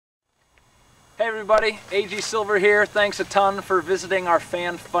Hey everybody, AG Silver here. Thanks a ton for visiting our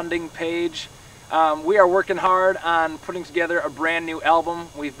fan funding page. We are working hard on putting together a brand new album.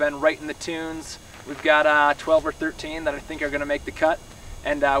 We've been writing the tunes. We've got 12 or 13 that I think are going to make the cut,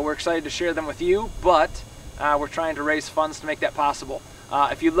 and we're excited to share them with you, but we're trying to raise funds to make that possible.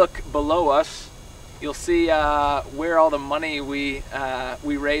 If you look below us, you'll see where all the money we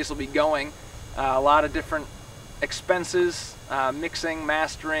raise will be going. A lot of different expenses, mixing,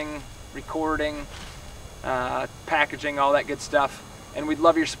 mastering, recording, packaging, all that good stuff, and we'd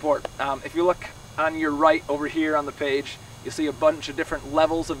love your support. If you look on your right over here on the page, you'll see a bunch of different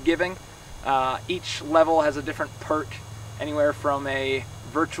levels of giving. Each level has a different perk, anywhere from a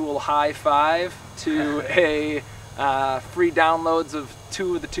virtual high five to a free downloads of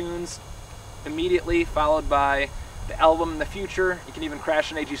 2 of the tunes immediately, followed by the album in the future. You can even crash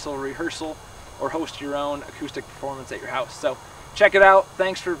an AG Silver rehearsal or host your own acoustic performance at your house. So check it out.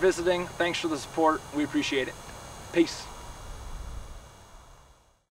 Thanks for visiting. Thanks for the support. We appreciate it. Peace.